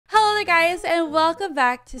there guys, and welcome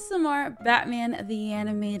back to some more Batman the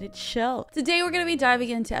Animated Show. Today we're going to be diving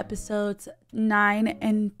into episodes 9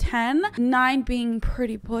 and 10. 9 being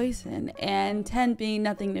Pretty Poison and 10 being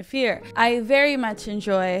Nothing to Fear. I very much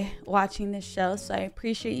enjoy watching this show, so I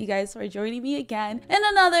appreciate you guys for joining me again in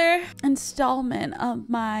another installment of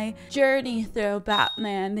my journey through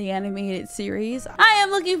Batman the Animated Series. I am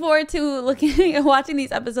looking forward to watching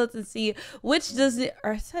these episodes and see which Disney,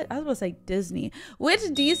 or I was going to say Disney, which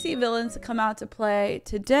DC villains come out to play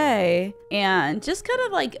today, and just kind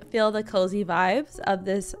of like feel the cozy vibes of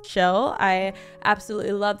this show. I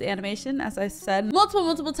absolutely love the animation, as I said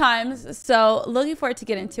multiple times, so looking forward to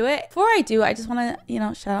get into it. Before I do, I just want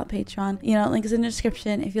to, shout out Patreon. Link is in the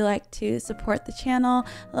description if you like to support the channel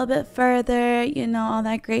a little bit further, all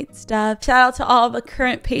that great stuff. Shout out to all the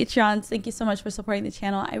current Patreons. Thank you so much for supporting the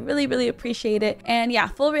channel. I really appreciate it. And yeah,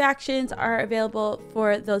 full reactions are available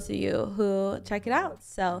for those of you who check it out.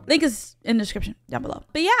 So link is in the description down below.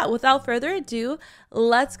 But yeah, without further ado,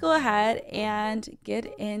 let's go ahead and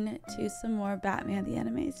get into some more Batman the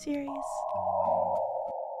Animated Series.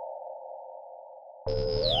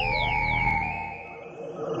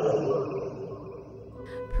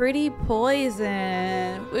 Pretty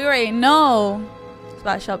Poison. We already know it's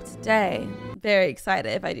about to show up today. Very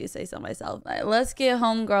excited, if I do say so myself. Right, let's get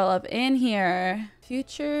homegirl up in here.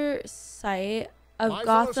 Future site of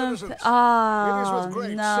Gotham. Oh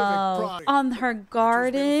no! On her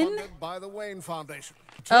garden.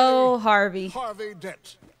 Oh, Harvey.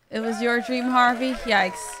 It was your dream, Harvey?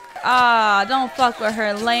 Yikes. Ah, don't fuck with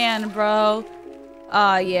her land, bro.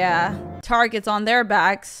 Yeah. Targets on their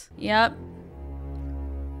backs. Yep.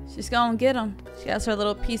 She's gonna get them. She has her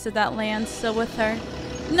little piece of that land still with her.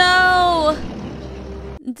 No!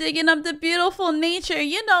 Digging up the beautiful nature.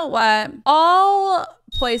 You know what? All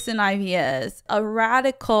Poison Ivy is a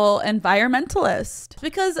radical environmentalist,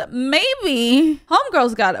 because maybe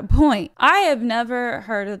homegirl's got a point. I have never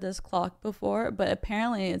heard of this clock before, but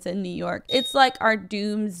apparently it's in New York. It's like our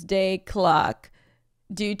doomsday clock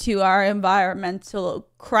due to our environmental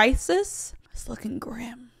crisis. It's looking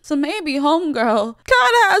grim. So maybe homegirl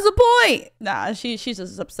kind of has a point. Nah, she's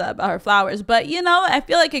just upset about her flowers, but I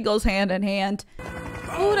feel like it goes hand in hand.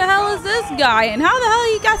 Who the hell is this guy, and how the hell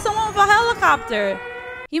he got someone with a helicopter?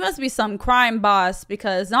 He must be some crime boss,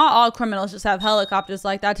 because not all criminals just have helicopters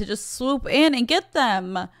like that to just swoop in and get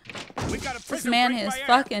them. This man is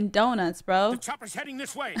fucking donuts, bro. The chopper's heading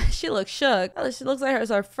this way. She looks shook. She looks like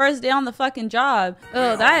it's her first day on the fucking job.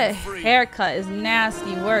 Oh, that haircut is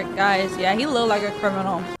nasty work, guys. Yeah, he look like a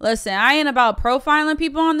criminal. Listen, I ain't about profiling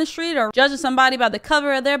people on the street or judging somebody by the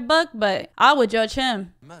cover of their book, but I would judge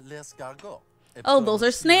him. Oh, those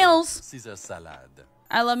are snails. Caesar salad.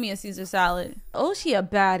 I love me a Caesar salad. Oh, she a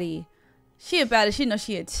baddie. She a baddie. She knows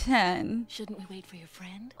she a 10. Shouldn't we wait for your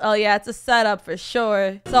friend? Oh yeah, it's a setup for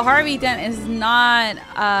sure. So Harvey Dent is not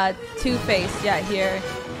Two-Faced yet here.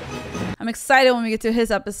 I'm excited when we get to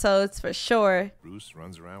his episodes for sure. Bruce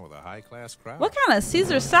runs around with a high-class crowd. What kind of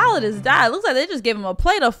Caesar salad is that? It looks like they just gave him a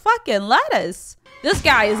plate of fucking lettuce. This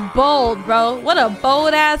guy is bold, bro. What a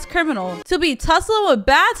bold-ass criminal. To be tussling with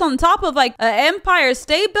bats on top of like an Empire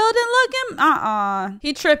State Building looking?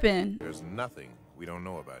 He tripping. There's nothing we don't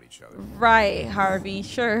know about each other. Right, Harvey,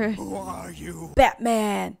 sure. Who are you?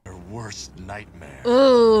 Batman. Your worst nightmare.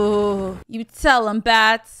 Ooh, you tell him,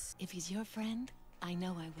 Bats. If he's your friend, I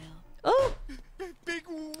know I will. Oh. Big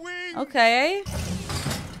wing. Okay.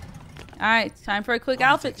 All right, time for a quick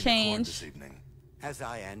outfit change. This evening. As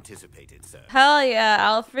I anticipated, sir. Hell yeah,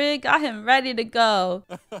 Alfred. Got him ready to go.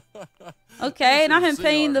 Okay, now him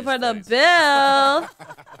paying for the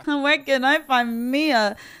bill. Where can I find me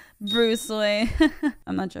a Bruce Wayne?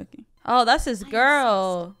 I'm not joking. Oh, that's his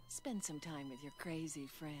girl. Spend some time with your crazy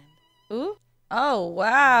friend. Ooh. Oh,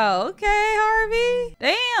 wow. Okay, Harvey.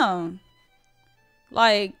 Damn.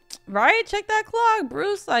 Like, right? Check that clock.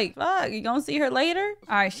 Bruce, like, fuck, you gonna see her later?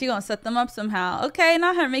 All right, she gonna set them up somehow. Okay,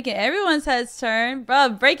 not her making everyone's heads turn.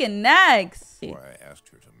 Bro, breaking necks. Why I asked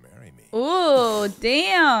her to marry me. Ooh,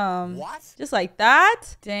 damn. What? Just like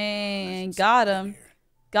that? Dang, got him.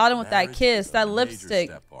 Got him with that kiss, that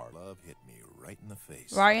lipstick. Love hit me right in the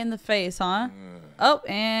face. Right in the face, huh? Oh,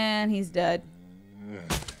 and he's dead.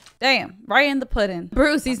 Damn, right in the pudding.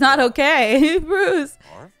 Bruce, he's not okay. Bruce.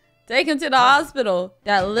 Take him to the hospital.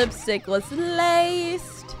 That lipstick was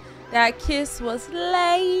laced. That kiss was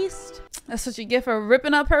laced. That's what you get for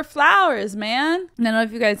ripping up her flowers, man. And I don't know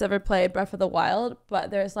if you guys ever played Breath of the Wild, but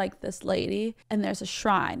there's like this lady and there's a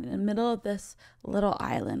shrine in the middle of this little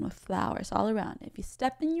island with flowers all around. If you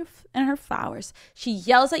step in her flowers, she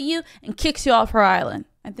yells at you and kicks you off her island.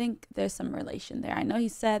 I think there's some relation there. I know he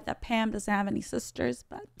said that Pam doesn't have any sisters,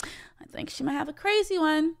 but I think she might have a crazy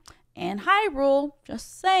one. And Hyrule,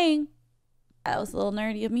 just saying. That was a little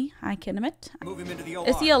nerdy of me, I can admit. Move him into the OR.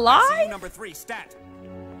 Is he alive? Number 3, stat.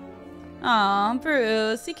 Aw,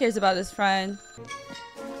 Bruce, he cares about his friend.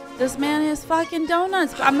 This man is fucking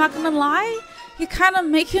donuts. I'm not gonna lie, you're kind of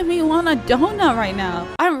making me want a donut right now.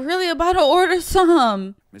 I'm really about to order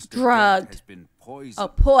some. Drugged. Has been poisoned. Oh,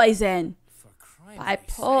 poison. By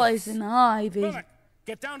Christ's poison ivy. Bullock,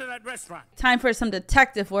 get down to that restaurant. Time for some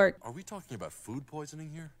detective work. Are we talking about food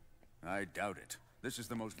poisoning here? I doubt it. This is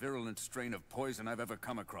the most virulent strain of poison I've ever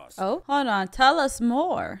come across. Oh, hold on. Tell us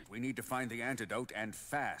more. We need to find the antidote and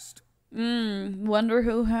fast. Wonder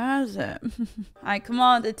who has it. Alright, come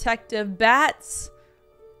on, Detective Bats.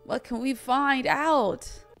 What can we find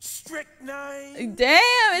out? Strychnine.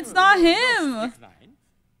 Damn, it's not him.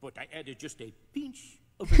 But I added just a pinch.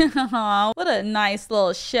 Aw, what a nice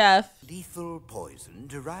little chef. Lethal poison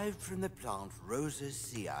derived from the plant Rosa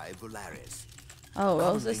Ci volaris. Oh,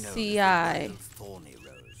 Rosa Ci. Thorny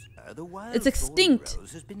rose. The wild It's extinct. thorny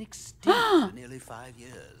rose has been extinct for nearly 5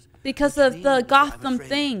 years. Because Which of the means, Gotham I'm afraid,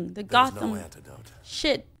 thing. The There's Gotham no antidote.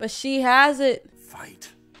 shit. But she has it.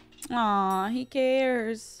 Fight. Aw, he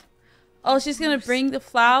cares. Oh, she's gonna bring the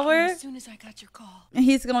flower? As soon as I got your call. And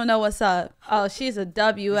he's gonna know what's up. Oh, she's a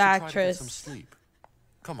W You should try to get some actress. sleep.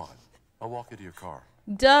 Come on, I'll walk you to your car.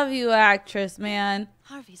 W actress, man.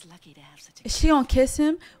 Harvey's lucky to have such a Is she gonna kiss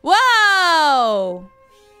him? Whoa!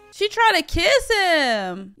 She tried to kiss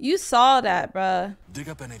him. You saw that, bruh. Dig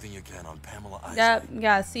up anything you can on Pamela Isley. Yep, you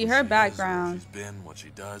gotta see Who her she is, background. where she's been, what she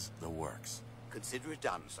does, the works. Consider it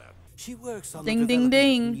done, sir. She works on Ding, the ding, development of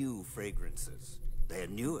ding. new fragrances. Their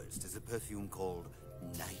newest is a perfume called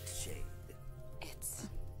Nightshade. It's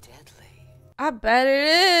deadly. I bet it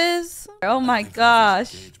is. Oh my I think Harvey's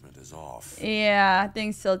gosh. engagement is off. Yeah, I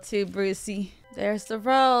think so too, Brucey. There's the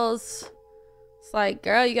rose. It's like,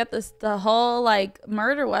 girl, you got the whole like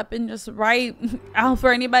murder weapon just right out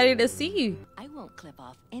for anybody to see. I won't clip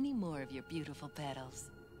off any more of your beautiful petals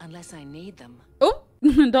unless I need them. Oh,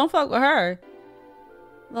 don't fuck with her.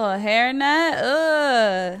 Little hairnet.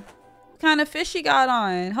 Ugh. What kind of fish she got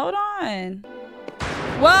on? Hold on.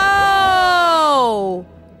 Whoa!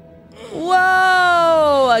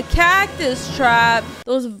 Whoa! A cactus trap.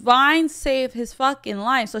 Those vines saved his fucking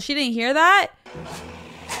life. So she didn't hear that?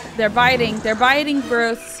 They're biting. They're biting,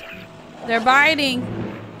 Bruce. They're biting.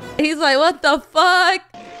 He's like, what the fuck?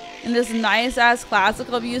 And this nice ass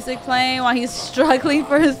classical music playing while he's struggling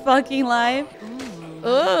for his fucking life.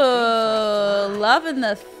 Ooh, loving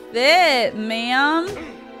the fit, ma'am.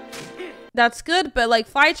 That's good, but like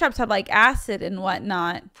fly traps have like acid and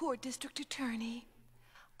whatnot. Poor district attorney.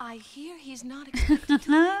 I hear he's not expected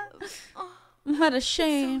to live. Oh, What a so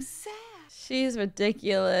shame. sad. She's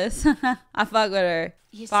ridiculous. I fuck with her.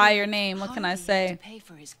 You By see, your name, what can I Harvey had say? to pay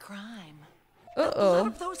for his crime. Uh-oh.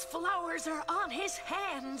 Those flowers are on his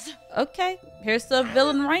hands. Okay, here's the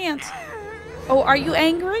villain rant. Oh, are you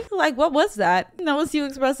angry? Like, what was that? That was you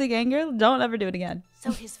expressing anger? Don't ever do it again.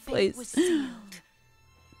 So his fate Please. was sealed.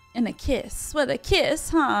 And a kiss. What a kiss,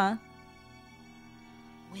 huh?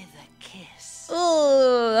 With a kiss.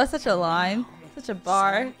 Oh, that's such a line. Such a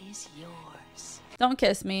bar. So is yours. Don't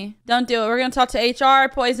kiss me. Don't do it. We're gonna talk to HR,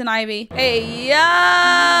 Poison Ivy. Hey,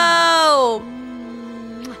 yo!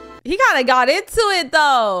 He kind of got into it,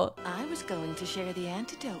 though. I was going to share the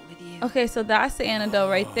antidote with you. Okay, so that's the antidote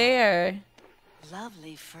right there.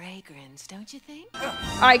 Lovely fragrance, don't you think?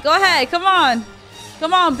 All right, go ahead. Come on.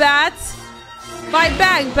 Come on, Bats. Fight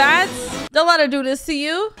back, Bats. Don't let her do this to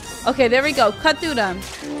you. Okay, there we go. Cut through them.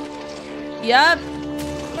 Yep.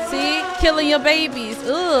 See? Killing your babies.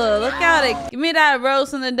 Ugh, look at it. Give me that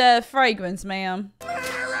Rose in the Dead fragrance, ma'am.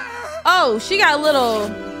 Oh, she got a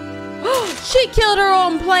little... She killed her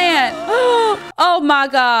own plant. Oh my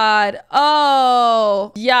god.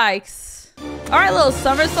 Oh, yikes. All right, little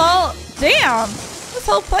somersault. Damn, this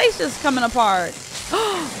whole place is coming apart.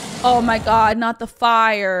 Oh my god, not the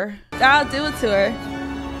fire. That'll do it to her.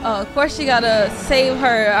 Oh, of course she gotta save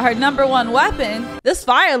her #1 weapon. This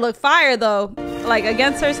fire look fire though. Like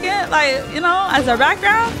against her skin, like, you know, as her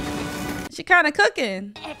background. She kind of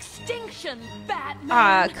cooking. Extinction, Batman.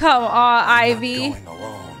 Ah, come on, Ivy. Going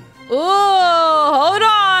alone. Ooh, hold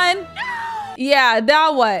on. Yeah,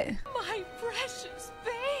 now what? My precious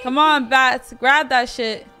babe. Come on, Bats. Grab that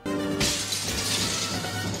shit.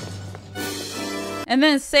 And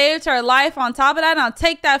then saved her life on top of that. Now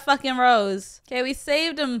take that fucking rose. Okay, we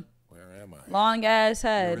saved him. Where am I? Long ass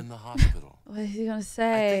You're head. in the hospital. What is he gonna I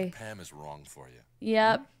say? think Pam is wrong for you.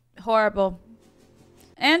 Yep. Horrible.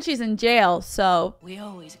 And she's in jail, so We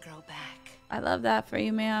always grow back. I love that for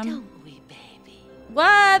you, ma'am. Don't we, baby?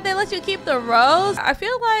 What? They let you keep the rose? I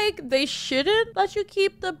feel like they shouldn't let you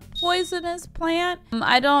keep the poisonous plant.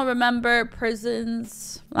 I don't remember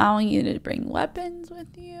prisons allowing you to bring weapons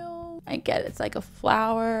with you. I get it's like a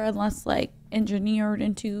flower unless like engineered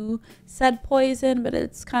into said poison, but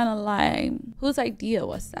it's kind of like, whose idea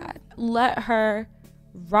was that? Let her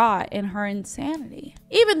rot in her insanity.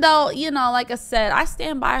 Even though, you know, like I said, I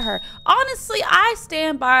stand by her. Honestly, I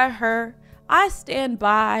stand by her. I stand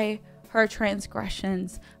by her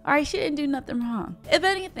transgressions. All right, she didn't do nothing wrong. If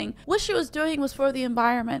anything, what she was doing was for the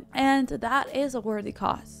environment, and that is a worthy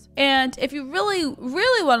cause. And if you really,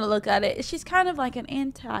 really want to look at it, she's kind of like an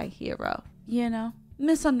anti-hero, you know?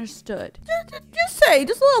 Misunderstood. Just a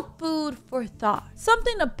little food for thought.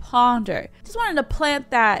 Something to ponder. Just wanted to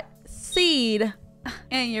plant that seed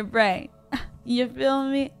in your brain. You feel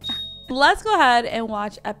me? Let's go ahead and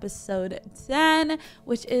watch episode 10,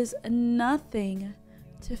 which is Nothing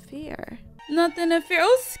to Fear. Nothing to fear.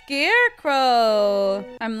 Oh, Scarecrow.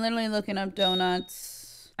 I'm literally looking up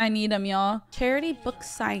donuts. I need them, y'all. Charity book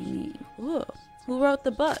signing. Ooh. Who wrote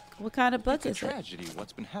the book? What kind of book is it? Tragedy.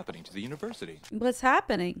 What's been happening to the university? What's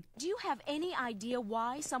happening? Do you have any idea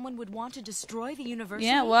why someone would want to destroy the university?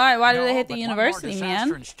 Yeah, why? Why do they hit the but university, one more disaster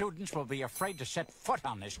man? and students will be afraid to set foot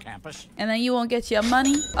on this campus. And then you won't get your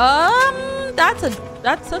money. That's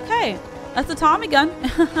okay. That's a Tommy gun.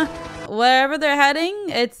 Wherever they're heading,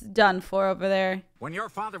 it's done for over there. When your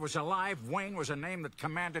father was alive, Wayne was a name that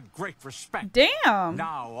commanded great respect. Damn.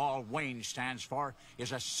 Now all Wayne stands for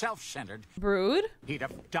is a self-centered. Brood. He'd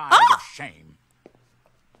have died of shame.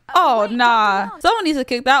 Oh, nah. Someone needs to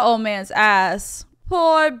kick that old man's ass.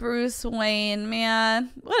 Poor Bruce Wayne,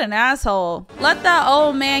 man. What an asshole. Let that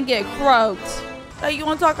old man get croaked. Like, you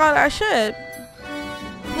want to talk all that shit?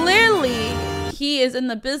 Clearly, he is in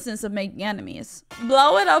the business of making enemies.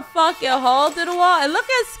 Blowing a fucking hole through the wall. And look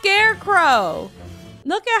at Scarecrow.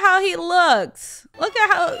 Look at how he looks. Look at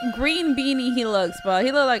how green beanie he looks, bro.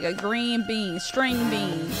 He look like a green bean, string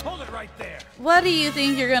bean. Hold it right there. What do you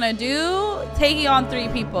think you're gonna do? Taking on 3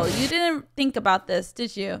 people. You didn't think about this,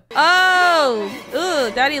 did you? Oh,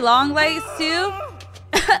 ooh, daddy long legs too.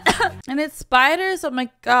 And it's spiders. Oh my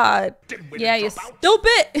god. Yeah, you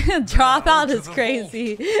stupid. Drop out is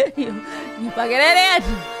crazy. you fucking idiot.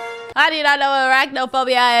 I do not know what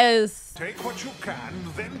arachnophobia is. Take what you can,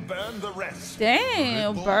 then burn the rest.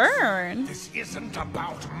 Damn, burn. This isn't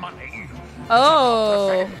about money.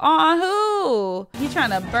 Oh, on who? He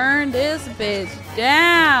trying to burn this bitch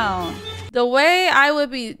down. The way I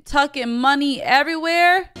would be tucking money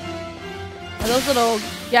everywhere. Those little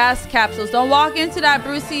gas capsules. Don't walk into that,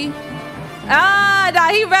 Brucey. Ah, nah,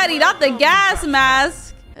 he ready. Not the gas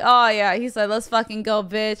mask. Oh, yeah. He said, let's fucking go,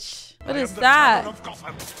 bitch. What is that?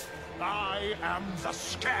 I am the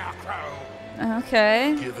Scarecrow.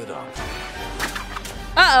 Okay. Give it up.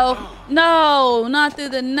 Uh-oh. No, not through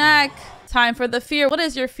the neck. Time for the fear. What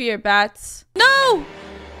is your fear, Bats? No!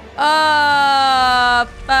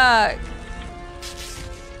 Fuck.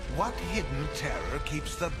 What hidden terror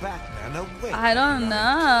keeps the Batman awake? I don't know.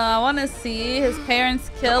 I want to see his parents'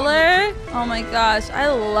 killer. Oh my gosh. I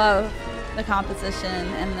love the composition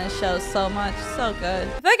in this show so much. So good.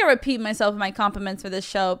 I feel like I repeat myself in my compliments for this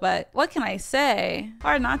show, but what can I say?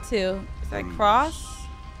 Hard not to. Is that Cross?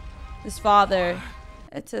 His father.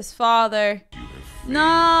 It's his father.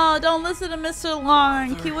 No, don't listen to Mr.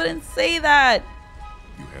 Long. He wouldn't say that.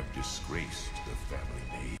 You have disgraced the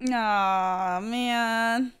family name. Aw,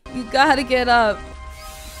 man. You gotta get up.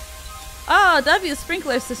 Oh, W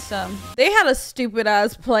sprinkler system. They had a stupid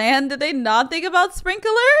ass plan. Did they not think about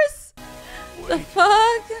sprinklers? The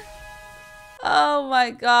fuck? Oh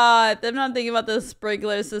my god. Them not thinking about the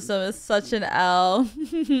sprinkler system is such an L.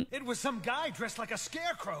 It was some guy dressed like a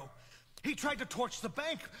scarecrow. He tried to torch the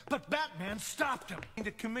bank, but Batman stopped him.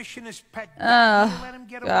 The commissioner's pet. Oh, Let him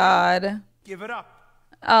get away. God. Give it up.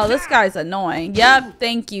 Oh, this guy's annoying. Yep,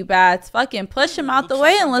 thank you, Bats. Fucking push him out the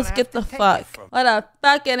way and let's get the fuck. What a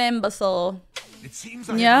fucking imbecile. It seems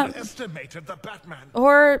I Yeah. underestimated the Batman.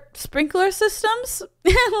 Or sprinkler systems?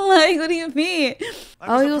 Like, what do you mean?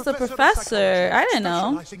 Oh, he was a professor. I didn't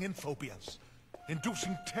know. Specializing in phobias.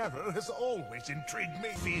 Inducing terror has always intrigued me.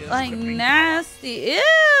 Fears Like, could be nasty.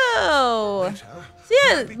 Ew. See,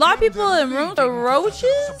 a lot of people in rooms are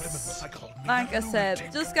roaches? Like I said,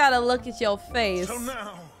 just gotta look at your face. So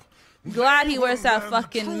now, Glad he wears that learn the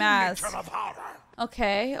fucking true mask. nature of horror.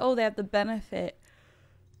 Okay. Oh, they have the benefit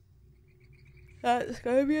That's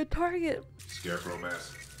gonna be a target. Scarecrow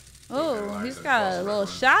mask. Oh, he's got a little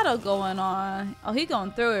shadow going on. Oh, he's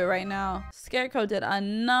going through it right now. Scarecrow did a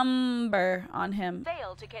number on him.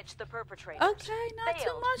 Failed to catch the perpetrator. Okay, not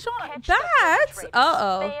too much on Catch the Bats. perpetrators.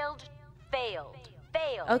 Uh-oh. Failed.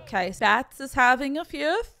 Okay, Bats is having a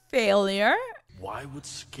fear of failure. Why would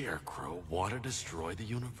Scarecrow want to destroy the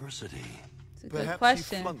university? It's a good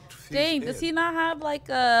question. Dang, does he not have like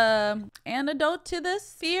a antidote to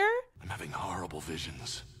this fear? I'm having horrible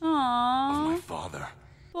visions Aww. of my father.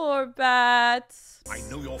 Poor Bats. I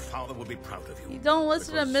know your father will be proud of you. You don't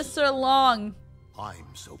listen to Mr. Long. I'm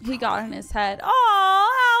so proud. He got in his head.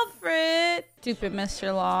 Oh, Alfred. Stupid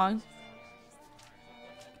Mr. Long.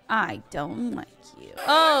 I don't like you.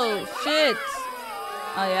 Oh, shit.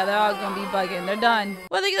 Oh, yeah, they're all gonna be bugging. They're done.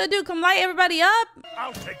 What are they gonna do? Come light everybody up?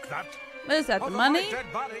 I'll take that. What is that, the money? Dead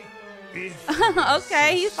body.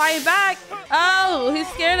 Okay, he's fighting back. Oh, he's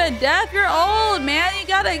scared of death? You're old, man. You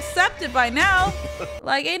gotta accept it by now.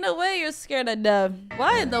 Like, ain't no way you're scared of death.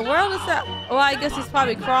 What in the world is that? Well, I guess he's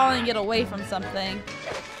probably crawling to get away from something.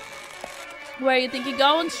 Where you think you're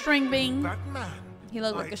going, string bean? Batman. He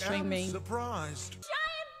looked like a string bean. Surprised.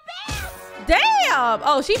 Damn!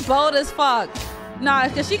 Oh, she bold as fuck. Nah,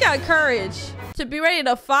 because she got courage to be ready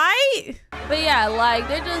to fight. But yeah, like,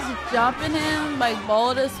 they're just jumping him, like,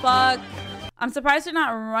 bold as fuck. I'm surprised they're not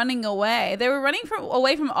running away. They were running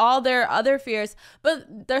away from all their other fears,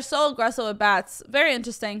 but they're so aggressive with Bats. Very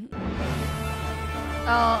interesting.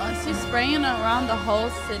 Oh, she's spraying around the whole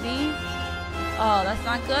city. Oh, that's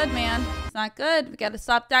not good, man. It's not good. We gotta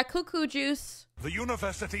stop that cuckoo juice. The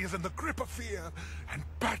university is in the grip of fear, and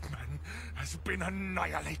Batman has been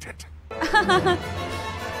annihilated.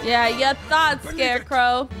 Yeah, you thought,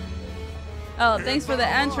 Scarecrow. Oh, thanks for the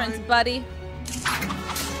entrance, buddy.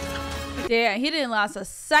 Damn, he didn't last a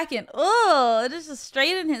second. Oh, it is just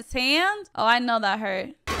straight in his hand. Oh, I know that hurt.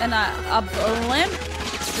 And a blimp?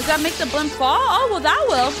 Does that make the blimp fall? Oh, well, that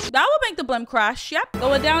will. That will make the blimp crash. Yep,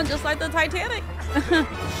 going down just like the Titanic.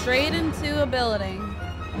 Straight into a building.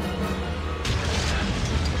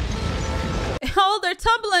 Oh, they're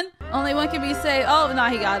tumbling. Only one can be saved. Oh, no,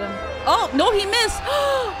 he got him. Oh, no, he missed.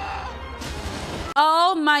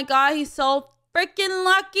 Oh, my God. He's so freaking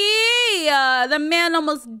lucky. The man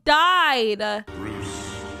almost died.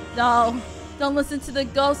 Bruce. No, don't listen to the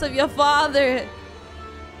ghost of your father.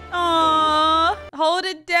 Aww, hold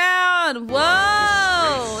it down.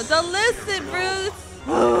 Whoa, don't listen, Bruce.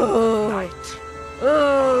 Oh,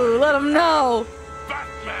 let him know.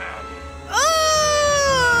 Batman.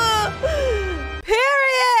 Oh,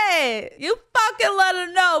 period. You fucking let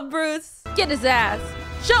him know, Bruce. Get his ass.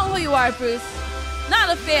 Show him who you are, Bruce. Not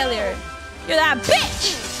a failure. You're that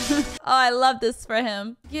bitch. Oh, I love this for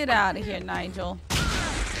him. Get out of here, Nigel.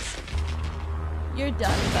 You're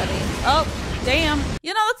done, buddy. Oh, damn.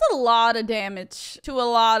 You know, that's a lot of damage to a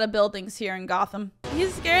lot of buildings here in Gotham. You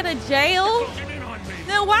scared of jail?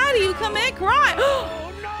 Then why do you commit crime?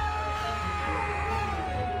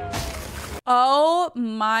 Oh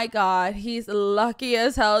my God. He's lucky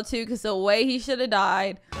as hell too, because the way he should have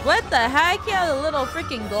died. What the heck? He had a little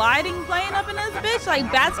freaking gliding plane up in his bitch?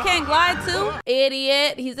 Like Bats can't glide too?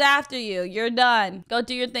 Idiot. He's after you. You're done. Go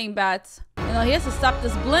do your thing, Bats. You know, he has to stop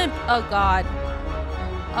this blimp. Oh God.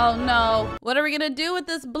 Oh no. What are we gonna do with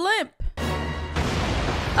this blimp?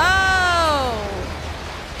 Oh.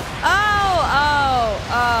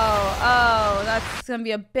 Oh, that's gonna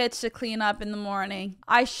be a bitch to clean up in the morning.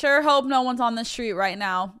 I sure hope no one's on the street right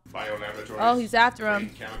now. Oh, he's after him.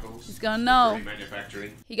 He's gonna know.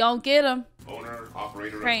 He gonna get him. Owner,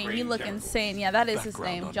 operator Crane, you look insane. Yeah, that is his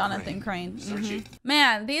name, Jonathan Crane.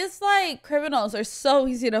 Man, these like criminals are so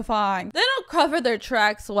easy to find. They don't cover their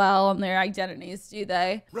tracks well on their identities, do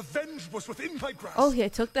they? Revenge was within my grasp. Oh, he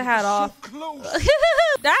took the hat off.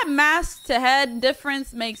 That mask to head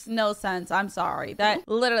difference makes no sense. I'm sorry. That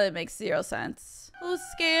literally makes 0 sense. Who's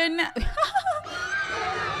scared now?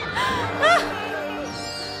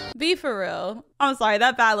 Be for real. I'm sorry.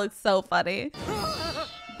 That bat looks so funny.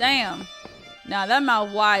 Damn. Now that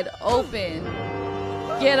mouth wide open.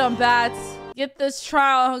 Get him, Bats. Get this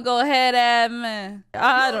trial and go ahead at him.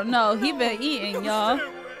 I don't know. He been eating, y'all.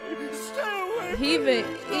 He been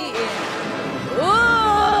eating.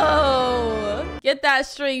 Whoa! Get that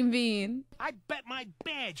string bean. I bet my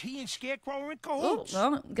badge he and Scarecrow are in cahoots.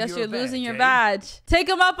 Oh, well, guess you're losing your badge. Take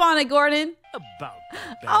him up on it, Gordon. About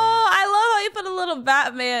Oh, I love how you put a little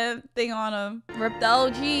Batman thing on him. Rip the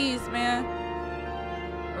OGs, man.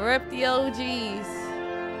 Rip the OGs.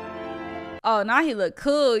 Oh, now he look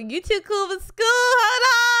cool. You too cool for school. Hold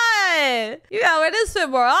on. You gotta wear this fit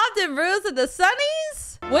more often, Bruce, with the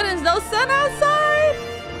sunnies. When there's no sun outside.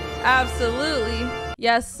 Absolutely.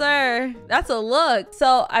 Yes, sir. That's a look.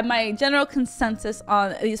 So my general consensus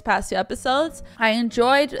on these past 2 episodes, I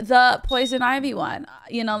enjoyed the Poison Ivy one.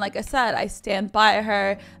 You know, like I said, I stand by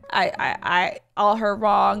her. I all her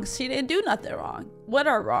wrongs. She didn't do nothing wrong. What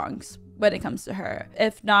are wrongs when it comes to her?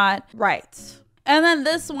 If not rights. And then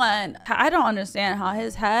this one, I don't understand how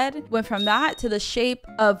his head went from that to the shape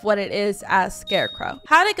of what it is as Scarecrow.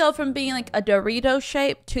 How'd it go from being like a Dorito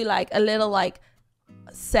shape to like a little like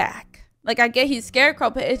sack? Like, I get he's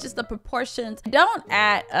Scarecrow, but it's just the proportions don't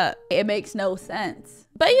add up. It makes no sense.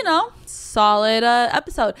 But, you know, solid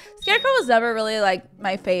episode. Scarecrow was never really, like,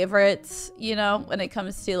 my favorites, you know, when it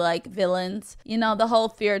comes to, like, villains. You know, the whole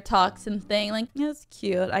fear toxin thing. Like, it's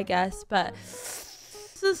cute, I guess, but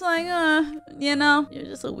it's just like, you know, you're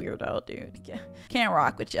just a weirdo, dude. Can't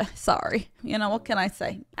rock with you. Sorry. You know, what can I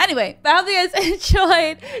say? Anyway, I hope you guys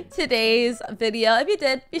enjoyed today's video. If you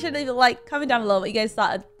did, be sure to leave a like, comment down below what you guys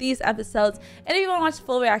thought of these episodes. And if you want to watch the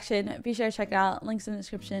full reaction, be sure to check it out. Links in the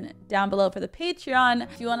description down below for the Patreon.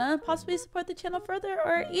 If you want to possibly support the channel further,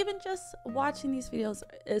 or even just watching these videos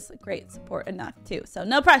is great support enough too. So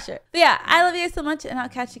no pressure. But yeah, I love you guys so much, and I'll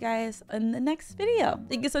catch you guys in the next video.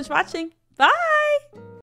 Thank you so much for watching. Bye!